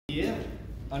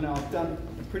I know I've done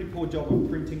a pretty poor job of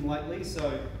printing lately,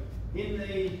 so in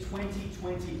the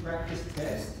 2020 practice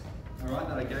test, all right,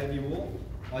 that I gave you all,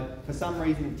 for some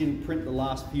reason didn't print the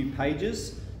last few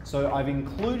pages, so I've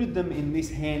included them in this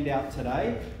handout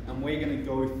today, and we're going to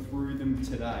go through them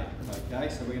today, okay?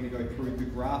 So we're going to go through the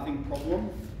graphing problem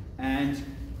and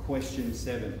question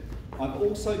 7. I've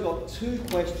also got 2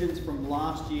 questions from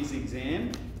last year's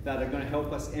exam that are going to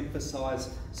help us emphasise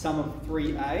some of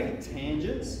 3A,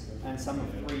 tangents, and some of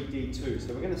 3D2.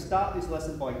 So we're going to start this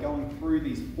lesson by going through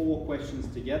these 4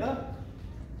 questions together,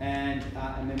 and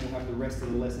then we'll have the rest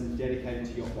of the lesson dedicated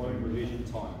to your own revision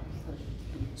time.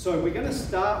 So we're going to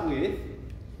start with,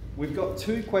 we've got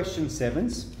 2 question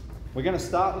 7s. We're going to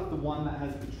start with the one that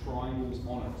has the triangles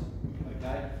on it,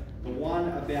 okay? The one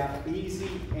about Easy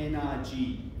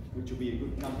NRG, which will be a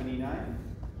good company name.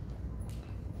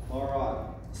 All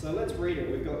right, so let's read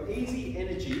it. We've got Easy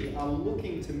Energy are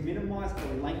looking to minimise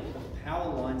the length of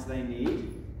power lines they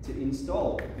need to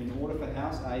install in order for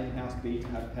House A and House B to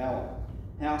have power.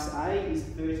 House A is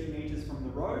 30 metres from the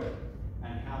road,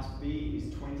 and House B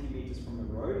is 20 metres from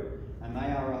the road, and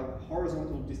they are a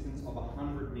horizontal distance of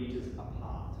 100 metres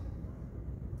apart.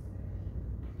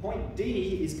 Point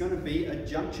D is going to be a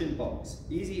junction box.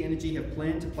 Easy Energy have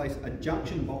planned to place a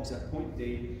junction box at point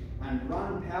D and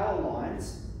run power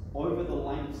lines over the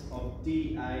lengths of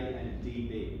DA and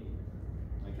DB.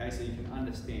 Okay, so you can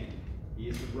understand.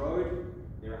 Here's the road,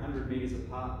 they're 100 metres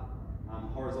apart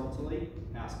horizontally.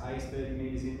 House A is 30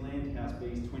 metres inland, House B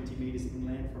is 20 metres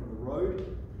inland from the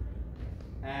road.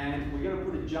 And we're going to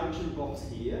put a junction box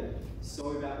here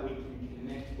so that we can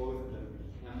connect both of them.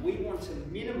 And we want to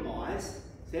minimise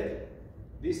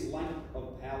this length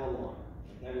of power line.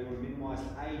 Okay, we want to minimise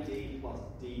AD plus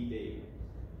DB.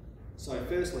 So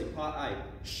firstly, part A,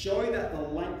 show that the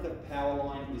length of power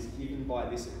line is given by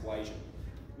this equation.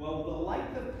 Well, the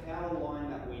length of power line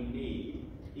that we need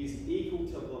is equal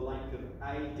to the length of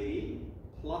AD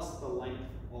plus the length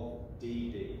of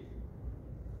DB.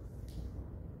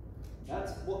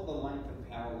 That's what the length of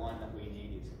power line that we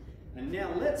need is. And now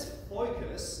let's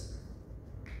focus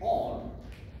on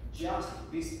just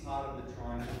this part of the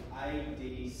triangle,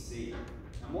 ADC.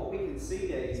 And what we can see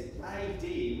there is AD,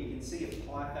 we can see a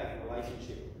Pythagorean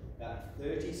relationship, that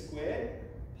 30 squared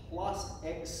plus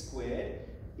x squared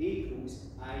equals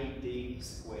AD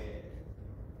squared.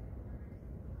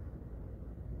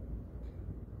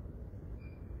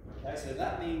 Okay, so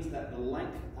that means that the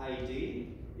length AD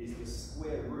is the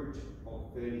square root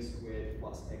of 30 squared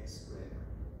plus x squared.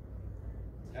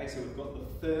 Okay, so we've got the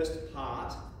first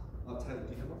part. I'll tell you,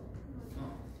 do you have one?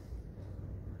 Oh.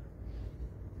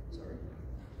 Sorry.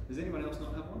 Does anyone else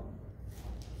not have one?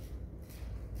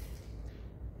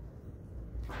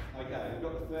 Okay, we've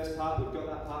got the first part, we've got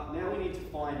that part. Now we need to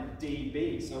find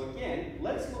DB. So again,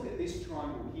 let's look at this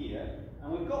triangle here,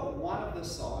 and we've got one of the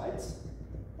sides,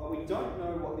 but we don't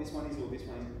know what this one is or this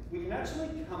one is. We can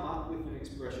actually come up with an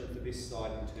expression for this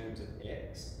side in terms of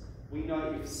x. We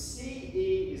know if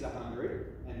CE is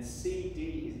 100 and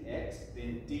CD is x,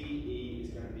 then DE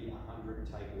is going to be 100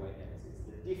 take away x. It's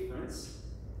the difference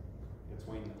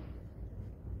between them.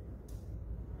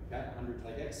 Okay, 100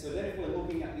 take x. So then if we're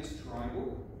looking at this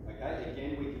triangle, okay,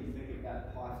 again we can think of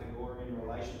that Pythagorean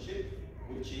relationship,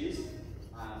 which is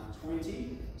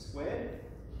 20 squared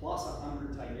plus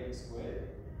 100 take x squared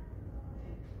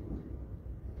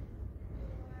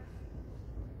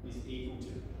is equal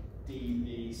to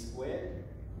dB squared.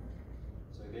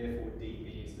 So therefore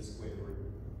dB is the square root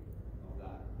of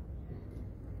that.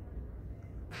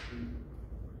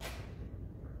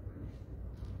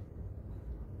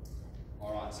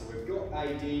 Alright, so we've got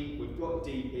AD, we've got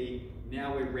DB,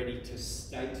 now we're ready to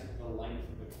state the length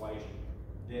of the equation.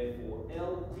 Therefore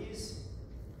L is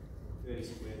 30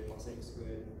 squared plus x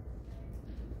squared.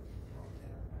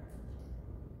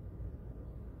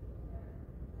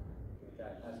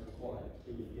 As required,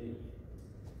 DB.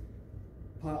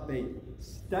 Part B,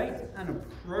 state an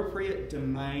appropriate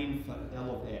domain for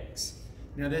L of x.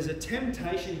 Now there's a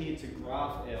temptation here to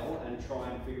graph L and try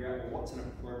and figure out, well, what's an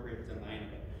appropriate domain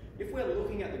of it. If we're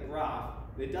looking at the graph,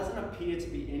 there doesn't appear to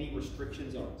be any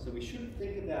restrictions on it, so we shouldn't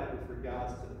think about it with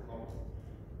regards to the problem.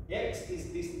 X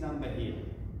is this number here,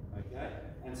 okay?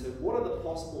 And so what are the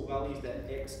possible values that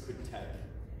x could take?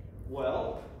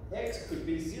 Well, x could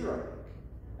be 0.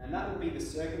 And that would be the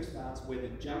circumstance where the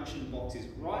junction box is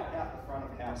right out the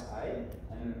front of house A,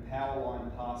 and then the power line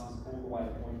passes all the way to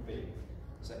point B.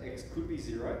 So x could be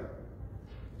 0.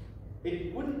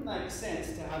 It wouldn't make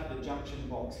sense to have the junction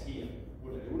box here,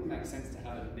 would it? It wouldn't make sense to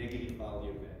have a negative value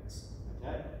of x,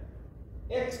 okay?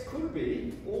 X could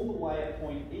be all the way at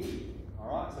point E,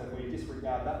 all right? So if we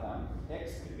disregard that one,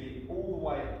 x could be all the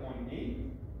way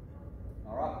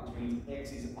means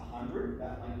x is 100,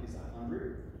 that length is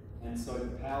 100. And so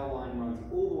the power line runs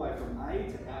all the way from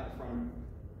A to out from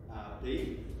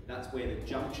B. That's where the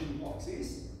junction box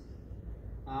is.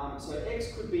 So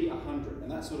x could be 100,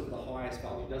 and that's sort of the highest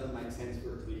value. It doesn't make sense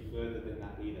for it to be further than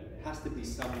that either. It has to be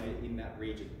somewhere in that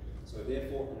region. So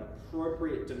therefore, an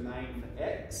appropriate domain for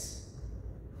x,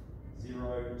 0 to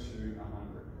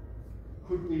 100.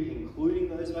 Could be including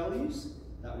those values.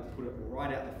 That would put it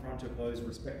right out the front of those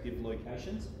respective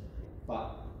locations,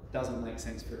 but doesn't make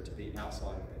sense for it to be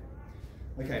outside of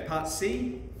there. Okay, part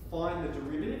C, find the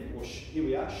derivative, or here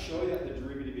we are, show that the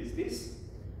derivative is this.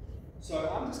 So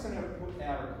I'm just going to put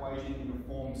our equation in a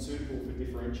form suitable for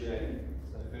differentiating.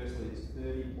 So firstly it's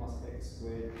 30 plus x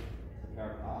squared to the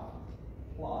power of half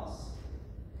plus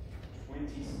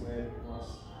 20 squared plus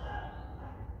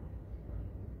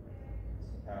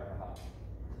the power of half.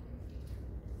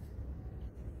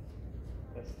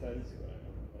 That's 30 squared.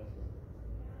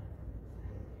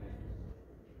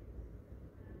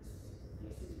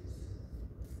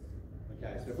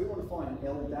 Okay, so if we want to find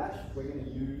L dash, we're going to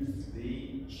use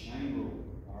the chain rule.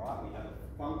 All right, we have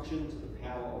a function to the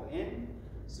power of n.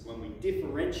 So when we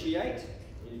differentiate,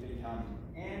 it becomes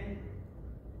n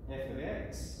f of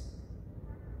x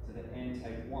to the n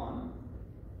take 1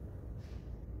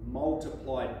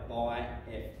 multiplied by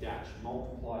f dash,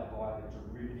 multiplied by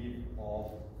the derivative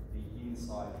of the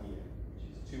inside here, which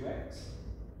is 2x.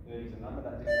 30 is a number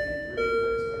that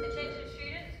derivative of x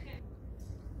squared.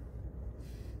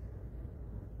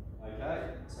 Okay,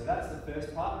 so that's the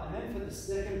first part, and then for the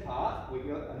second part, we've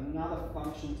got another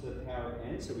function to the power of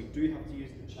n, so we do have to use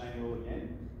the chain rule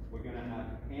again. We're going to have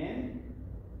n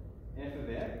f of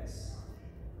x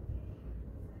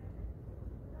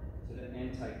to the n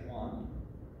take 1,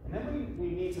 and then we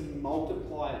need to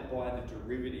multiply it by the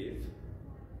derivative,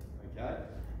 okay?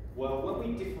 Well,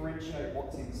 when we differentiate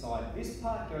what's inside, this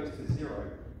part goes to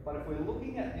 0, but if we're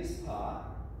looking at this part,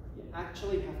 you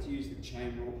actually have to use the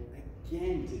chain rule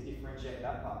again to differentiate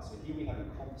that part. So here we have a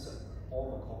composite of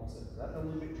a composite. So that's a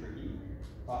little bit tricky,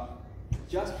 but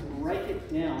just break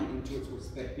it down into its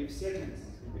respective segments.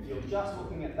 If you're just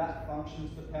looking at that function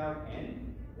to the power of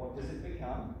n, what does it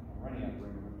become? I'm running out of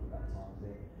room to put that times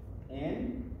there.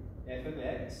 N f of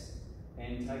x,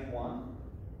 n take 1,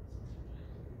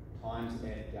 times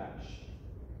f dash.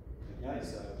 Okay,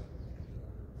 so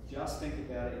just think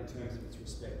about it in terms of its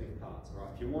respective parts. All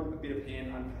right, if you want a bit of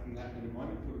hand unpacking that in a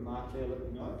moment, put a mark there,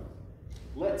 let me know.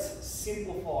 Let's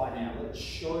simplify now. Let's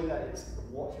show that it's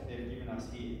what they've given us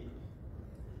here.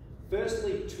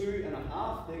 Firstly, 2 and a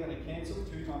half, they're going to cancel.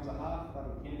 2 times a half,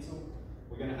 that'll cancel.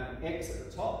 We're going to have x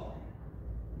at the top,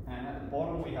 and at the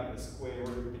bottom we have the square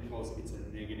root because it's a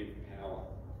negative power.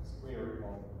 Square root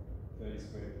of 30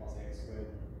 squared plus x squared.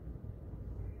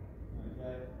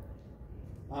 Okay.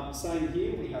 Same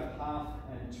here, we have half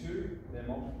and 2, they're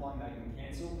multiplying, they can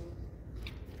cancel.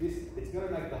 It's going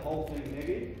to make the whole thing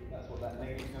negative, that's what that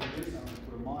negative is going to do, so I'm going to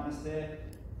put a minus there.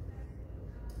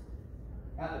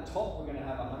 At the top we're going to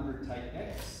have 100 take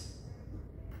x,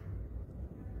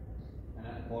 and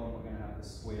at the bottom we're going to have the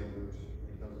square root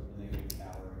because of the negative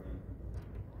power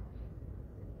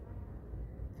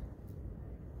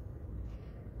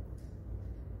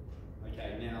again.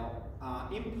 Okay, now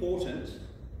important,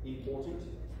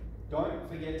 don't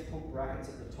forget to put brackets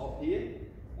at the top here.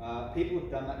 People have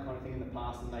done that kind of thing in the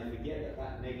past and they forget that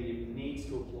that negative needs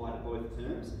to apply to both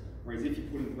terms, whereas if you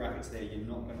put in brackets there, you're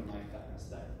not going to make that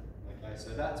mistake. Okay,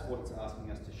 so that's what it's asking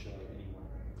us to show anyway.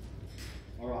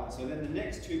 Alright, so then the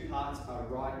next two parts are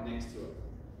right next to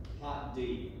it. Part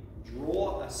D,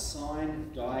 draw a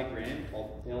sign diagram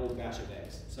of L dash of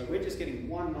x. So we're just getting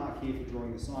 1 mark here for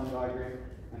drawing the sign diagram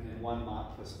and then 1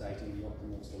 mark for stating the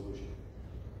optimal solution.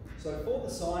 So for the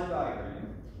sign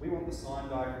diagram, we want the sign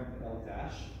diagram for L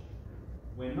dash.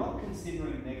 We're not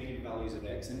considering negative values of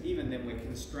x, and even then we're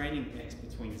constraining x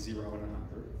between 0 and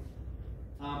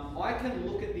 100. I can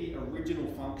look at the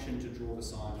original function to draw the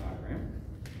sign diagram.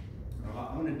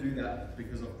 I'm going to do that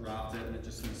because I've graphed it and it's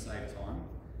just going to save time.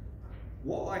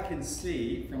 What I can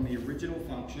see from the original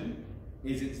function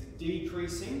is it's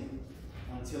decreasing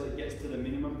until it gets to the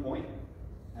minimum point,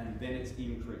 and then it's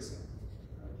increasing.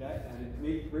 Okay, and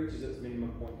it reaches its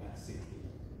minimum point at 60.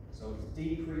 So it's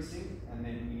decreasing and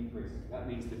then increasing. That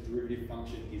means the derivative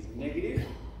function is negative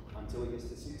until it gets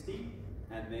to 60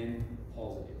 and then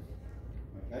positive.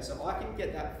 Okay, so I can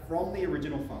get that from the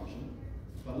original function,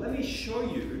 but let me show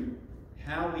you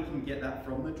how we can get that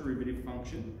from the derivative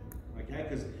function. Okay,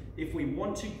 because if we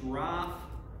want to graph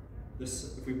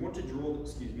this, if we want to draw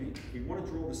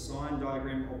the sign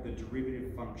diagram of the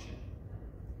derivative function.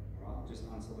 Right, I'll just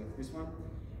unselect this one.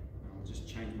 I'll just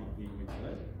change my view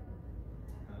window.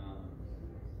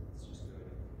 Let's just go to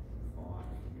 5.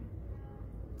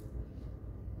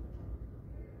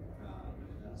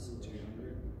 That's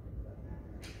 200.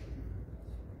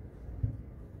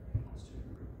 That's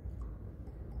 200.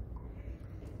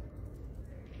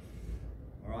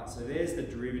 Alright, so there's the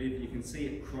derivative. You can see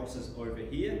it crosses over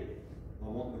here. I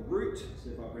want the root, so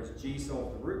if I press G,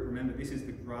 solve the root. Remember, this is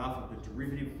the graph of the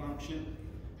derivative function.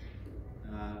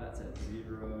 That's at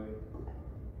 0.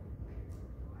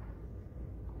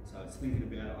 So it's thinking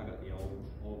about it, I got the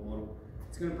old model.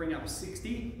 It's going to bring up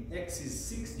 60, x is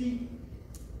 60,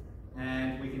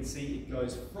 and we can see it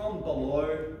goes from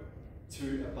below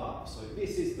to above. So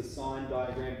this is the sign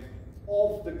diagram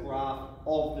of the graph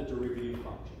of the derivative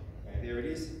function. Okay, there it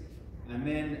is. And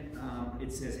then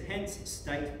it says, hence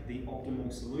state the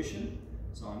optimal solution.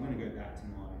 So I'm going to go back to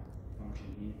my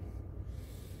function here.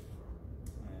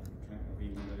 And crank my V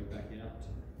window back out.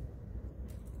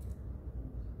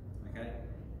 Okay,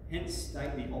 hence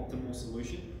state the optimal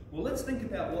solution. Well, let's think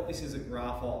about what this is a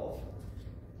graph of.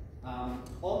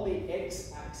 On the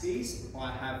x-axis,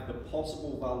 I have the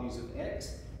possible values of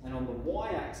x, and on the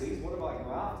y-axis, what have I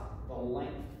graphed? The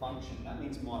length function. That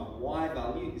means my y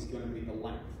value is going to be the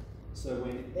length. So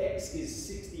when x is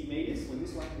 60 meters, when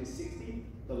this length is 60,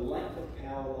 the length of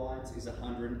power lines is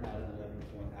 100 out of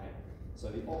 11.8. So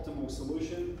the optimal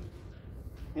solution,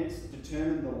 hence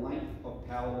determine the length of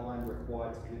power line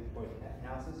required to connect both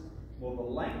houses. Well, the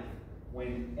length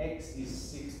when x is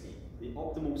 60. The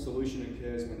optimal solution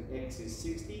occurs when x is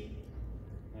 60,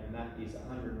 and that is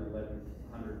 111,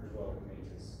 112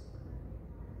 meters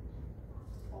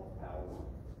of power line.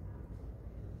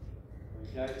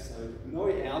 Okay, so no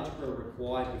algebra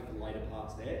required with the later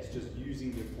parts there, it's just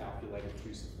using your calculator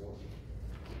to support you.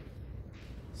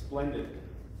 Splendid.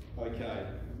 Okay,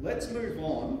 let's move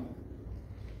on.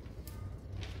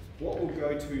 What we'll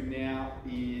go to now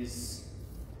is,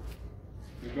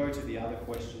 we'll go to the other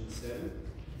question 7.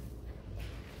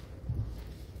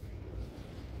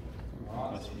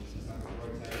 Alright, so just going to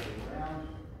rotate it around.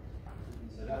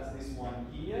 So that's this one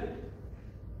here.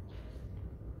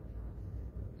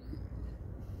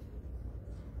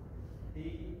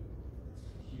 P,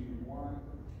 Q1,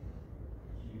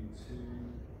 Q2,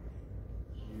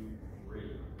 Q3.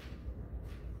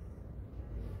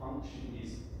 The function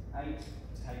is 8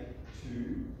 take 2 to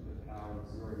the power of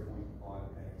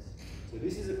 0.5x. So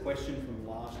this is a question from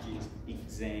last year's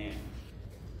exam.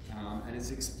 And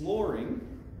it's exploring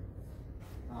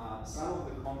some of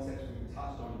the concepts we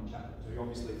touched on in chapter 2.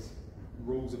 Obviously, it's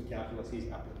rules of calculus,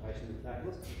 here's applications of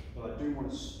calculus, but I do want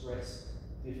to stress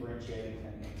differentiating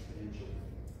and exponential.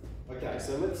 Okay,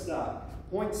 so let's start.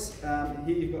 Points,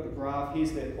 here you've got the graph,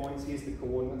 here's their points, here's the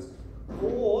coordinates.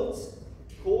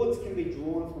 Chords can be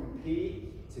drawn from P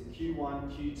to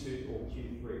Q1, Q2, or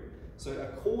Q3. So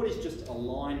a chord is just a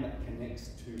line that connects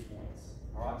 2 points.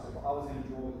 Alright, so if I was going to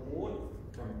draw a chord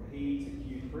from P to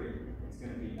Q3, it's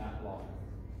going to be that line.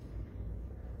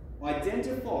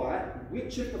 Identify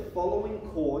which of the following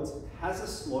chords has a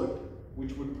slope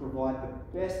which would provide the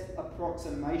best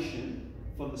approximation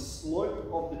for the slope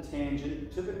of the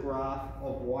tangent to the graph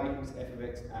of y equals f of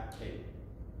x at P.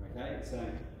 Okay, so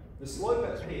the slope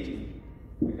at P,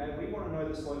 okay, we want to know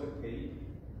the slope at P.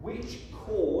 Which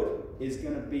chord is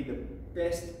going to be the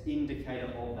best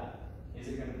indicator of that? Is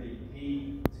it going to be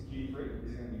P to Q3?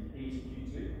 Is it going to be P to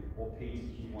Q2 or P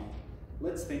to Q1?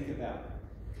 Let's think about it.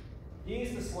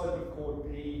 Here's the slope of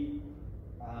chord P,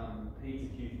 P to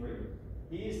Q3.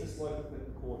 Here's the slope of the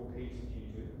chord P to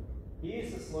Q2.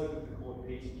 Here's the slope of the chord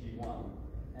P to Q1.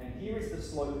 And here is the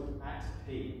slope at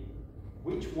P.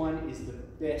 Which one is the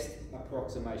best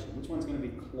approximation? Which one's going to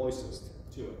be closest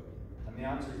to it? And the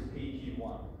answer is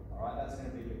PQ1. Alright, that's going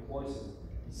to be the closest.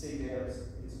 You see there,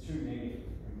 it's too negative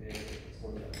compared to the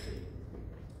slope at P.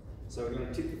 So we're going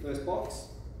to tick the first box.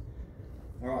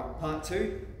 Alright, part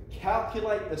 2.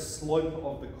 Calculate the slope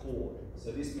of the chord.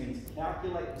 So this means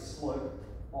calculate the slope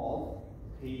of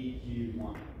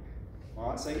PQ1.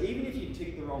 Alright, so even if you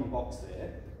tick the wrong box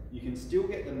there, you can still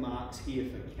get the marks here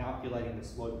for calculating the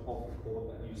slope of the chord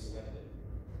that you selected.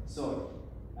 So,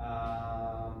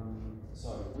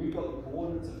 we've got the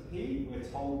coordinates of P. We're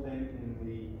told then in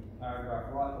the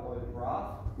paragraph right below the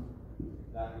graph,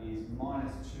 that is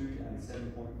 -2 and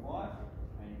 7.5,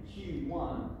 and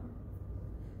Q1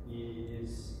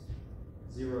 is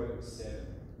 0.7.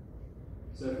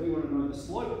 So if we want to know the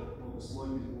slope, well, the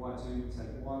slope is y2,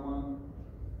 take y1,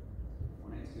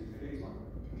 1x2 take x1.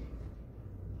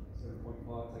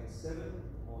 7.5 takes 7,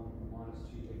 on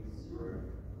 -2 takes 0.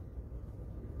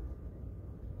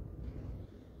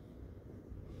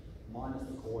 Minus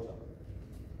the quarter.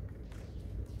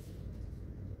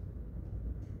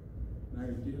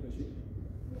 Mary, do you have a sheet?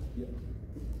 Yeah.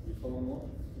 You following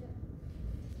along?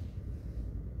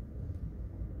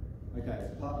 Okay,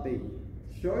 part B.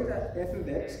 Show that f of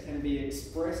x can be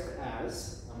expressed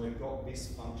as, and we've got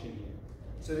this function here.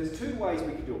 So there's two ways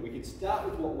we could do it. We could start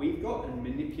with what we've got and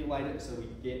manipulate it so we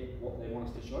get what they want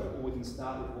us to show, or we can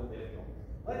start with what they've got.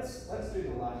 Let's do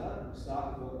the latter. We'll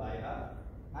start with what they have.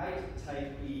 8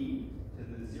 take e to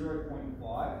the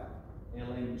 0.5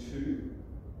 ln2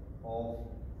 of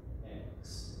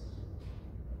x.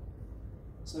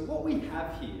 So what we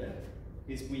have here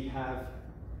is we have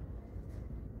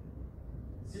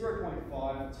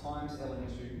 0.5 times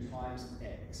ln2 times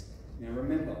x. Now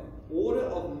remember, order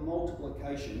of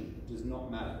multiplication does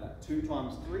not matter. That 2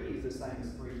 times 3 is the same as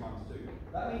 3 times 2.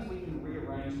 That means we can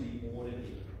rearrange the order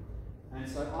here. And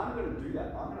so I'm going to do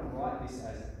that. I'm going to write this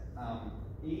as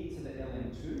e to the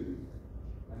ln2,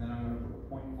 and then I'm going to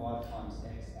put 0.5 times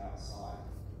x outside.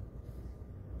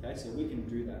 Okay, so we can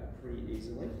do that pretty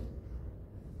easily.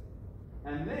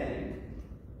 And then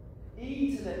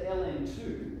e to the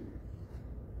ln2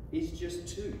 is just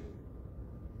 2.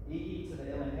 E to the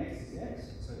ln x is x,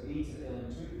 so e to the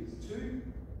ln2 is 2,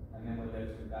 and then we're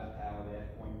left with that power there,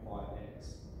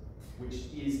 0.5x, which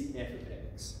is f of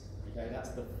x. Okay, that's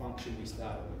the function we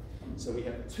started with. So we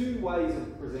have two ways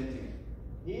of presenting it,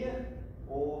 here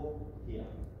or here.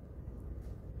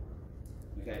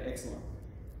 Okay, excellent.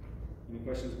 Any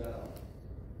questions about that?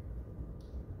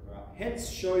 All right. Hence,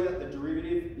 show that the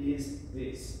derivative is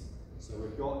this. So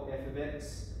we've got f of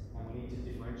x, and we need to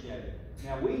differentiate it.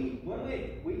 Now, we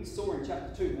saw in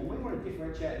chapter 2, when we want to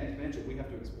differentiate an exponential, we have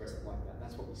to express it like that.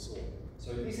 That's what we saw.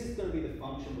 So this is going to be the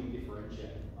function we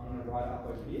differentiate. I'm going to write up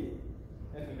over here.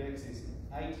 F of x is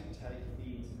 8 take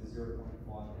e to the 0.5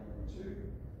 ln2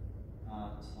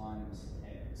 times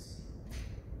x.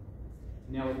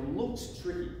 Now it looks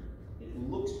tricky. It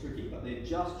looks tricky, but they're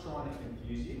just trying to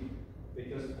confuse you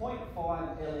because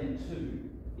 0.5 ln2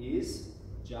 is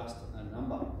just a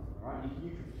number. Alright, you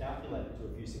could calculate it to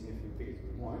a few significant figures,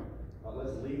 we won't, but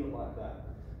let's leave it like that.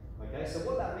 Okay, so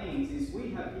what that means is we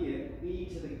have here e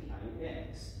to the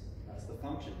kx. That's the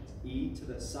function. It's e to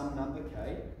the some number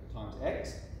k times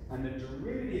x, and the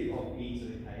derivative of e to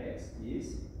the kx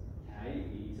is k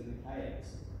e to the kx.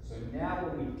 So now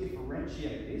when we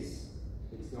differentiate this,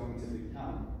 it's going to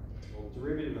become, well,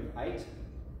 derivative of 8,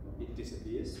 it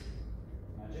disappears,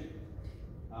 magic.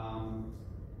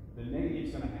 The negative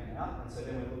is going to hang out, and so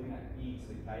then we're looking at e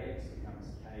to the kx becomes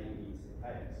k e to the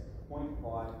kx.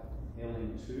 0.5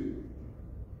 ln2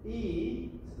 e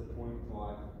to the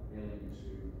 0.5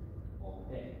 ln2 of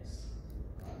x.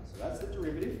 Right, so that's the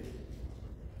derivative.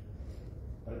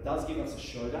 But it does give us a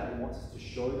show that. It wants us to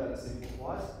show that it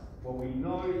simplifies. Well, we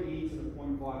know e to the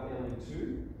 0.5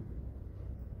 ln2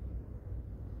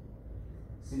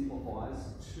 simplifies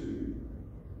to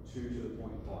 2 to the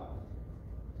 0.5.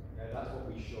 Okay, that's what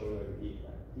we showed over here.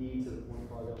 E to the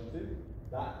 0.5 ln2.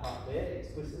 That part there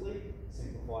explicitly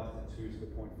simplifies to 2 to the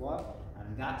 0.5,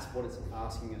 and that's what it's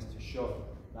asking us to show.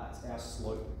 That's our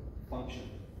slope function.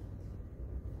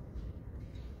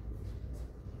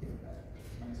 Okay,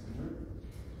 make some room.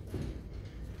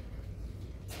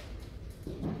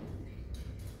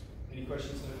 Any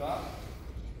questions so far?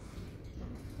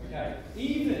 Okay,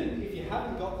 even if you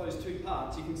haven't got those two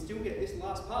parts, you can still get this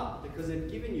last part because they've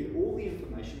given you all the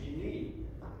information you need.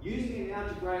 Using an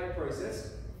algebraic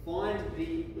process, find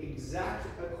the exact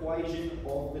equation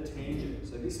of the tangent.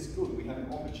 So this is good. We have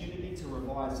an opportunity to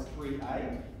revise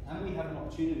 3a, and we have an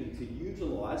opportunity to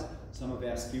utilise some of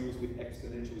our skills with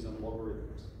exponentials and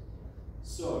logarithms.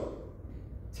 So,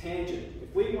 tangent.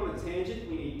 If we want a tangent,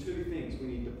 we need two things. We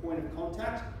need the point of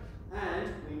contact,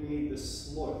 and we need the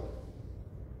slope.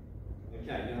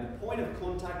 Okay, now the point of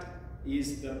contact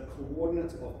is the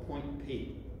coordinates of point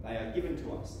P. They are given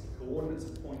to us. The coordinates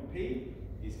of point P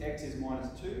is x is minus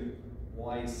 2,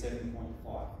 y is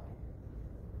 7.5.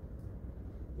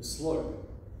 The slope.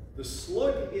 The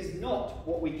slope is not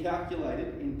what we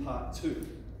calculated in part 2.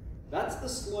 That's the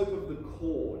slope of the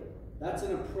chord. That's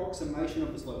an approximation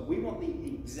of the slope. We want the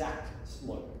exact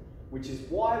slope, which is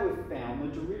why we've found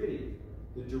the derivative.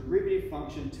 The derivative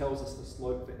function tells us the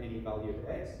slope for any value of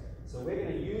x. So we're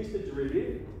going to use the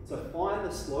derivative to find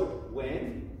the slope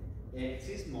when x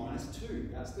is minus 2.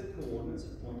 That's the coordinates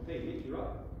of point P. Nick, you're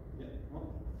up? Yeah. Right.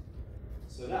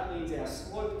 So that means our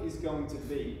slope is going to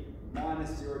be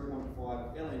minus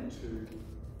 0.5 ln2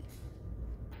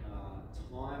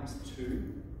 times 2 to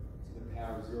the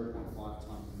power of 0.5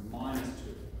 times minus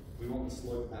 2. We want the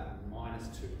slope at minus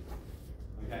 2.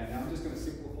 Okay, now I'm just going to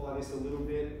simplify this a little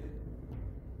bit.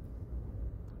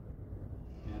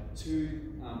 Now 2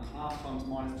 half times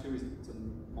minus 2 is to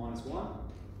minus 1,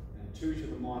 and And 2 to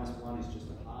the minus 1 is just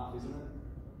a half, isn't it?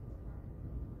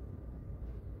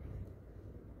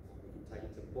 We can take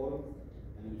it to the bottom,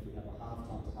 and then if we have a half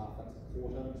times a half, that's a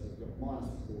quarter, so we've got minus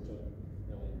a quarter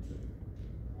ln 2.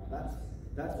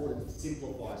 That's what it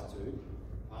simplifies to.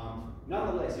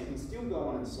 Nonetheless, you can still go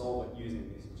on and solve it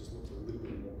using this. It just looks a little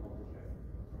bit more complicated.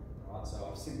 Alright, so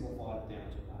I've simplified it down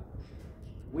to that.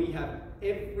 We have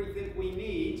everything we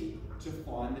need to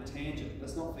find the tangent.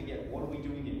 Let's not forget, what are we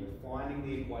doing here? We're finding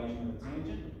the equation of the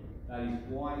tangent. That is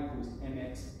y equals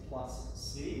mx plus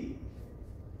c.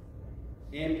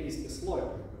 M is the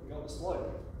slope. We've got the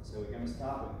slope. So we're going to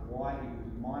start with y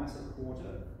equals minus a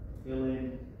quarter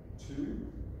ln 2.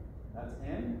 That's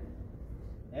m.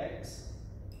 X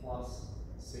plus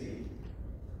c.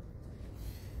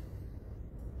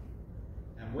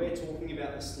 And we're talking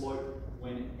about the slope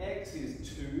when x is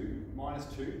 2 minus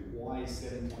 2, y is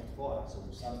 7.5. So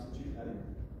we'll substitute that in.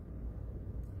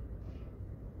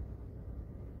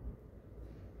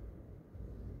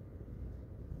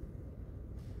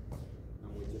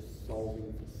 And we're just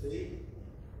solving for c.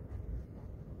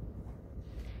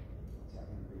 So that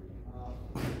can be half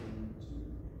into 2.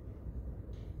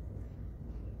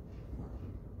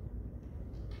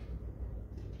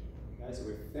 Okay, so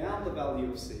we've found the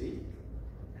value of c.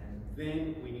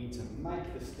 Then we need to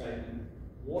make the statement,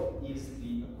 what is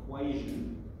the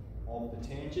equation of the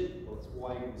tangent? Well, it's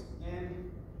y equals m,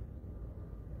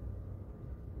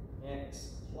 x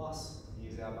plus,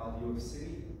 here's our value of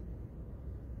c,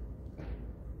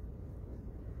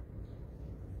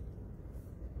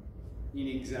 in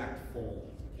exact form.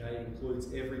 Okay, it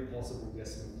includes every possible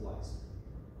decimal place.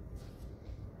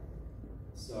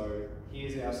 So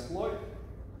here's our slope,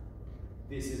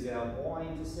 this is our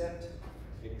y-intercept,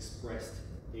 expressed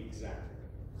exactly.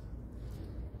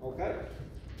 Okay?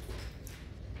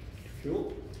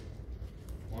 Cool?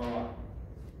 Alright.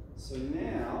 So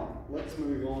now, let's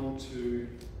move on to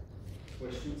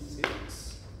question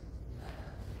 6.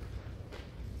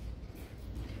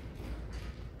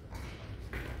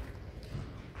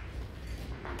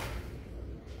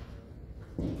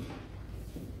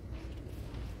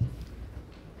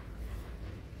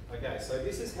 Okay, so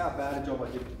this is how bad a job I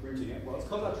did with printing it. Well, it's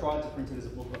because I tried to print it as a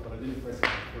booklet, but I didn't press it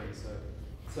for free.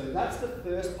 So that's the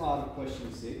first part of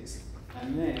question 6,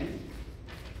 and then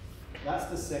that's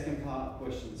the second part of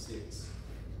question 6.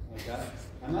 Okay?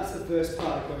 And that's the first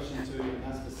part of question 2, and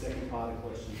that's the second part of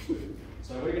question 2.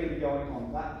 So we're going to be going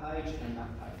on that page and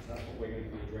that page. That's what we're going to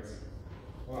be addressing.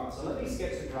 Alright, so let me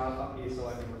sketch the graph up here so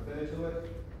I can refer to it.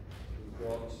 We've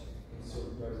got, it sort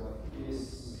of goes like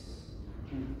this.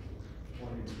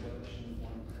 One inflection,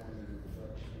 one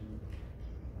inflection.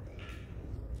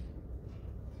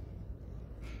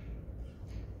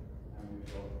 And we've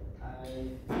got A,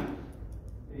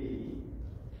 B,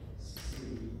 C,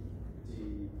 D,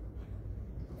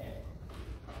 F.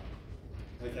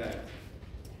 Okay.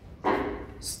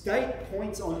 State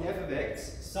points on f of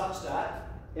x such that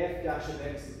f dash of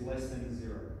x is less than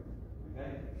 0.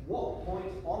 Okay? What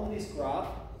point on this graph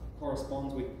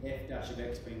corresponds with f dash of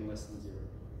x being less than 0?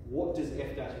 What does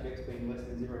f dash of x being less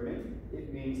than 0 mean?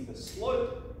 It means the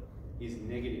slope is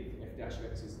negative. F dash of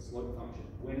x is the slope function.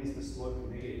 When is the slope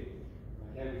negative?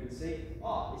 Okay, we can see,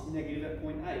 it's negative at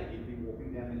point A. You'd be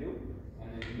walking down the hill,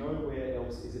 and then nowhere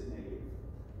else is it negative.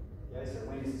 Okay, so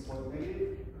when is the slope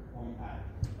negative? Point A.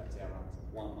 That's our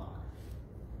answer. 1 mark.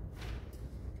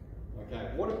 Okay,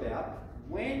 what about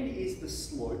when is the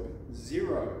slope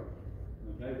 0?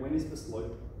 Okay, when is the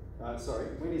slope,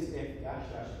 when is f dash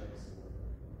dash of x?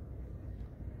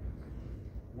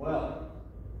 Well,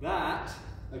 that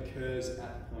occurs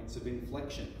at points of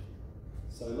inflection.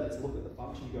 So let's look at the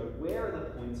function and go, where are the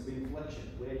points of inflection?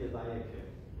 Where do they occur?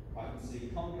 I can see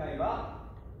concave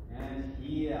up, and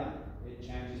here it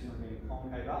changes from being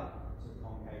concave up to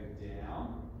concave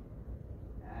down.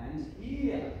 And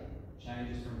here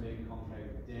changes from being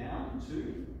concave down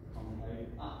to concave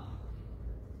up.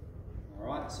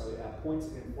 Alright, so our points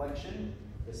of inflection,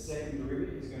 the second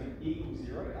derivative is going to equal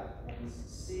 0 at points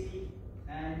C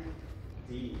and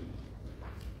D.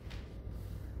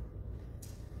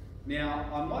 Now,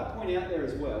 I might point out there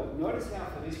as well, notice how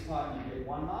for this part you get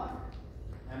 1 mark,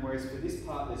 and whereas for this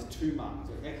part there's 2 marks.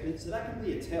 Okay? So that can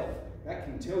be a tell. That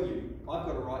can tell you, I've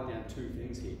got to write down 2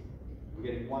 things here. We're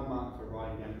getting 1 mark for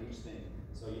writing down each thing.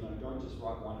 So, don't just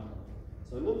write 1 mark.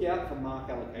 So look out for mark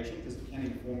allocation, because it can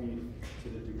inform you to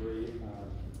the degree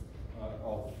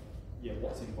of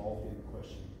what's involved in the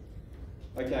question.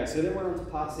 Okay, so then we're on to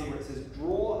part C where it says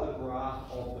draw a graph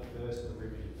of the first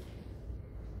derivative.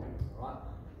 Alright,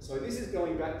 so this is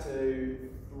going back to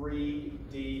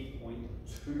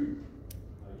 3D.2.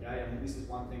 Okay, and this is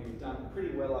one thing we've done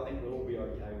pretty well. I think we'll all be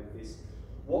okay with this.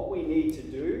 What we need to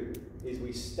do is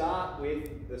we start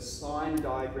with the sign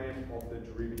diagram of the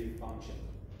derivative function.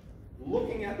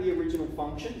 Looking at the original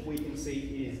function, we can see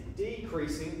it is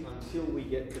decreasing until we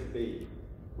get to b,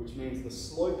 which means the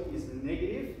slope is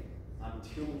negative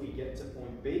until we get to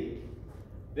point B.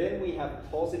 Then we have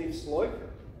positive slope,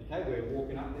 okay, we're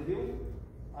walking up the hill,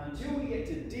 until we get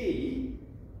to D,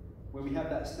 where we have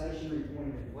that stationary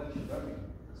point of inflection, don't we?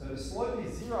 So the slope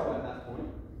is 0 at that point,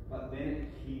 but then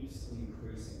it keeps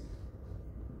increasing.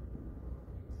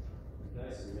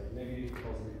 Okay, so we have negative,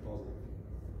 positive, positive.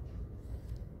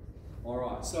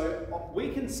 Alright, so we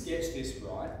can sketch this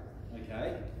right,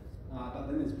 okay, but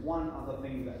then there's one other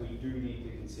thing that we do need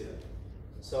to consider.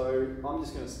 So I'm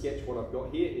just going to sketch what I've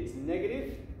got here. It's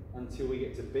negative until we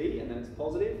get to B, and then it's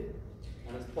positive,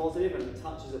 and it's positive, and it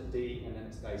touches at D, and then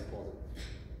it stays positive.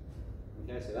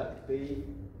 Okay, so that's B,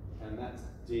 and that's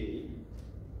D.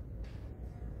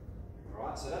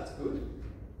 Alright, so that's good.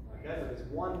 Okay, but there's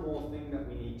one more thing that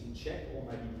we need to check, or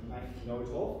maybe make note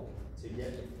of, to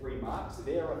get the 3 marks.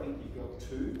 There, I think you've got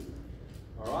 2.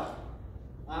 Alright?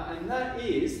 And that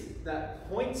is that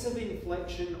points of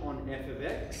inflection on f of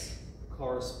x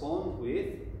correspond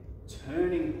with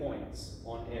turning points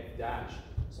on f dash.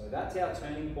 So that's our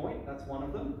turning point, that's one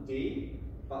of them, D.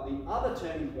 But the other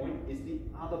turning point is the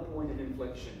other point of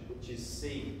inflection, which is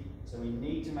C. So we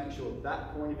need to make sure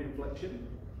that point of inflection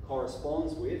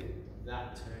corresponds with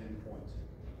that turning point.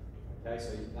 Okay, so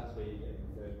that's where you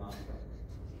get the 3rd mark from.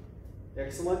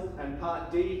 Excellent. And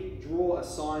part D, draw a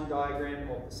sign diagram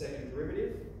of the second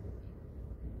derivative.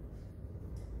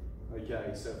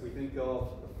 Okay, so if we think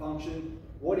of the function,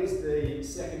 what is the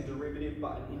second derivative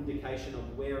but an indication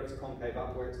of where it's concave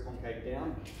up, where it's concave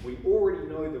down? We already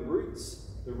know the roots.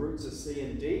 The roots are C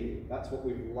and D. That's what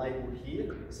we've labelled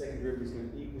here. The second derivative is going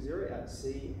to equal 0 at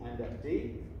C and at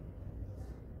D.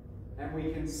 And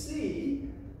we can see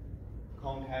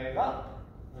concave up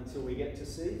until we get to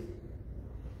C,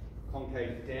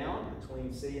 concave down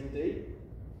between C and D,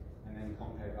 and then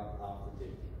concave up after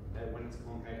D. Okay, when it's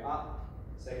concave up,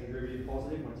 second derivative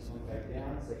positive. When it's concave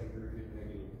down, second derivative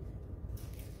negative.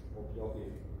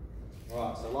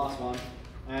 Alright, so last one.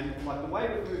 And like the way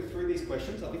we move through these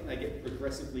questions, I think they get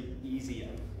progressively easier.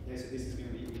 Okay, so this is going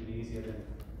to be even easier than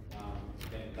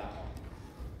that one.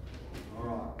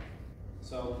 Alright,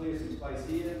 so I'll clear some space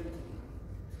here.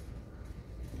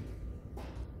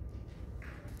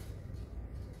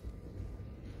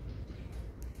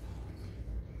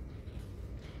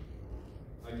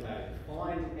 Okay,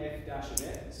 find f dash of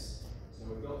x. So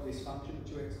we've got this function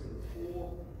 2x to the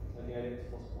 4, 38x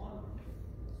plus 1.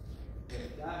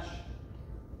 F dash,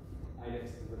 8x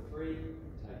to the 3,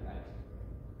 take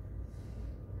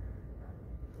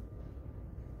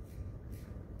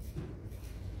 8.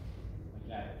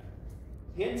 Okay.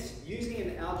 Hence, using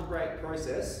an algebraic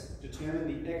process,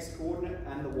 determine the x-coordinate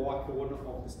and the y-coordinate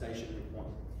of the stationary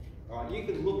point. Alright, you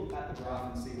can look at the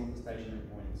graph and see what the stationary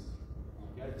point is.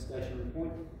 Okay, the stationary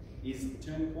point is the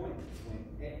turning point. It's when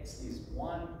x is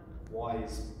 1, y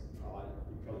is,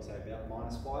 you'd probably say about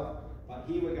 -5. But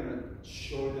here we're going to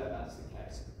show that that's the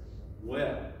case.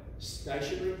 Well,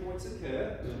 stationary points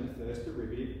occur when the first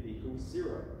derivative equals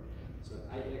 0. So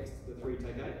 8x to the 3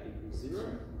 take 8 equals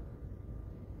 0.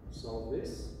 Solve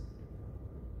this.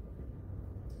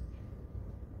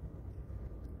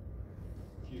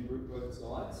 Cube root both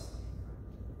sides.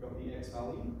 Got the x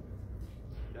value.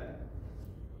 Okay.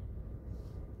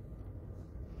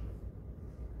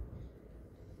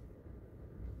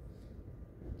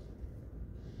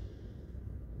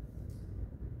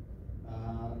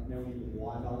 Now we need the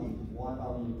y value. The y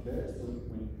value occurs so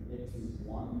when x is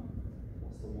 1.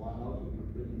 What's the y value? We're going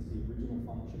to put it into the original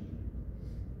function.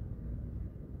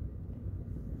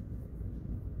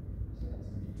 So that's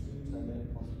going to be 2 take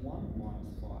 8 plus 1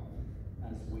 minus 5,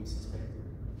 as we suspected.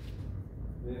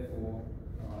 Therefore,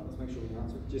 let's make sure we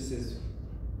answer it. It just says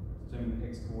determine the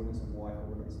x coordinates and y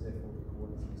coordinates, therefore the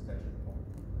coordinates of the stationary point.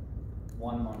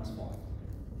 1 minus 5.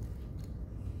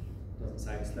 Doesn't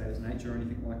say the state of nature or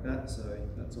anything like that, so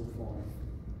that's all fine.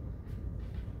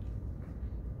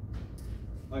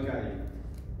 Okay.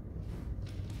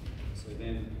 So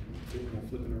then a bit more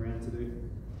flipping around to do.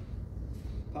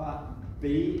 Part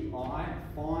B,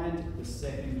 find the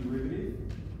second derivative.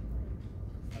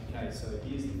 Okay, so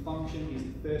here's the function, here's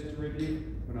the first derivative.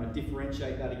 When I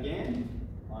differentiate that again,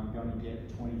 I'm going to get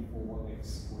 24x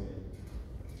squared.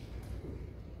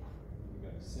 We go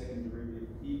second derivative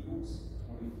equals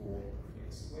 24x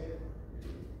squared.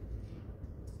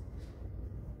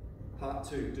 Part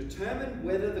 2. Determine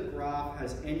whether the graph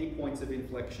has any points of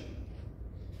inflection.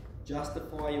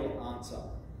 Justify your answer.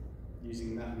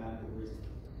 using mathematical reasoning.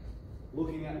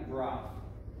 Looking at the graph,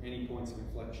 any points of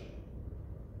inflection?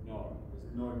 No,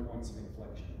 there's no points of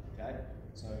inflection, okay?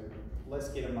 So let's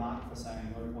get a mark for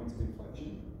saying no points of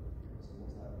inflection. So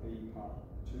what's that, B part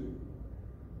 2?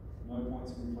 No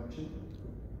points of inflection.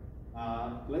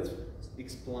 Let's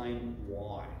explain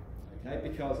why, okay?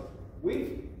 Because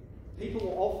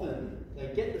people often,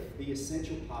 they get the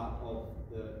essential part of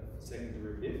the second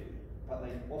derivative, but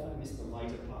they often miss the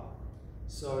later part.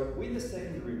 So with the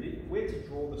second derivative, we're to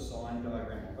draw the sign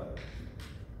diagram of it.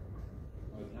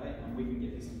 Okay, and we can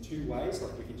get this in two ways,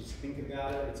 like we can just think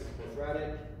about it, it's a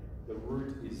quadratic, the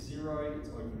root is 0, it's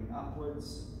opening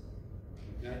upwards.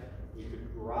 Okay, we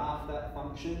could graph that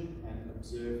function and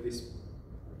observe this.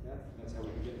 Okay, that's how we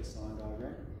can get the sign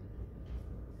diagram.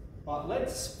 But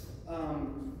let's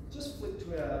just flip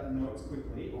to our notes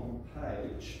quickly on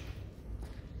page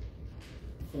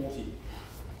 40.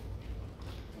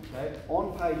 Okay,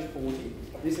 on page 40,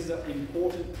 this is an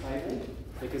important table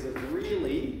because it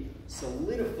really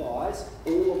solidifies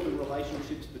all of the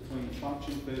relationships between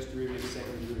function, first derivative,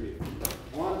 second derivative.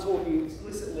 And I'm talking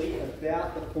explicitly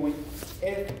about the point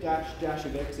f dash dash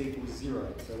of x equals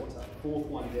 0. So what's that? Fourth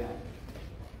one down.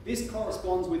 This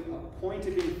corresponds with a point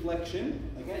of inflection.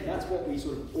 Okay, that's what we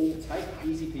sort of all take,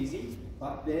 easy peasy.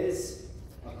 But there's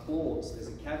a clause, there's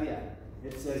a caveat.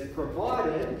 It says,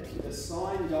 provided the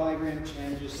sign diagram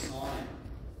changes sign.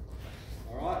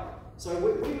 Alright? So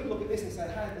we would look at this and say,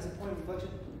 hey, there's a point of inflection.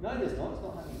 No, there's not. It's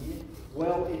not happening here.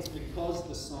 Well, it's because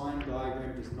the sign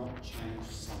diagram does not change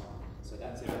sign. So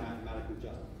that's our mathematical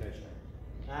justification.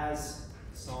 As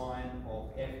sign of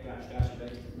f dash dash of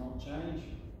x does not change,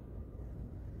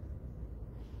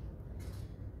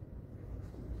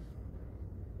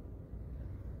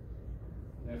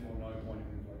 therefore no point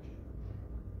of inflection.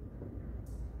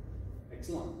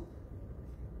 Excellent.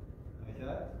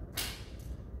 Okay.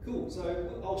 Cool.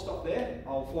 So I'll stop there.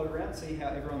 I'll float around, see how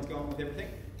everyone's going with everything.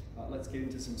 Let's get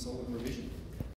into some solid revision.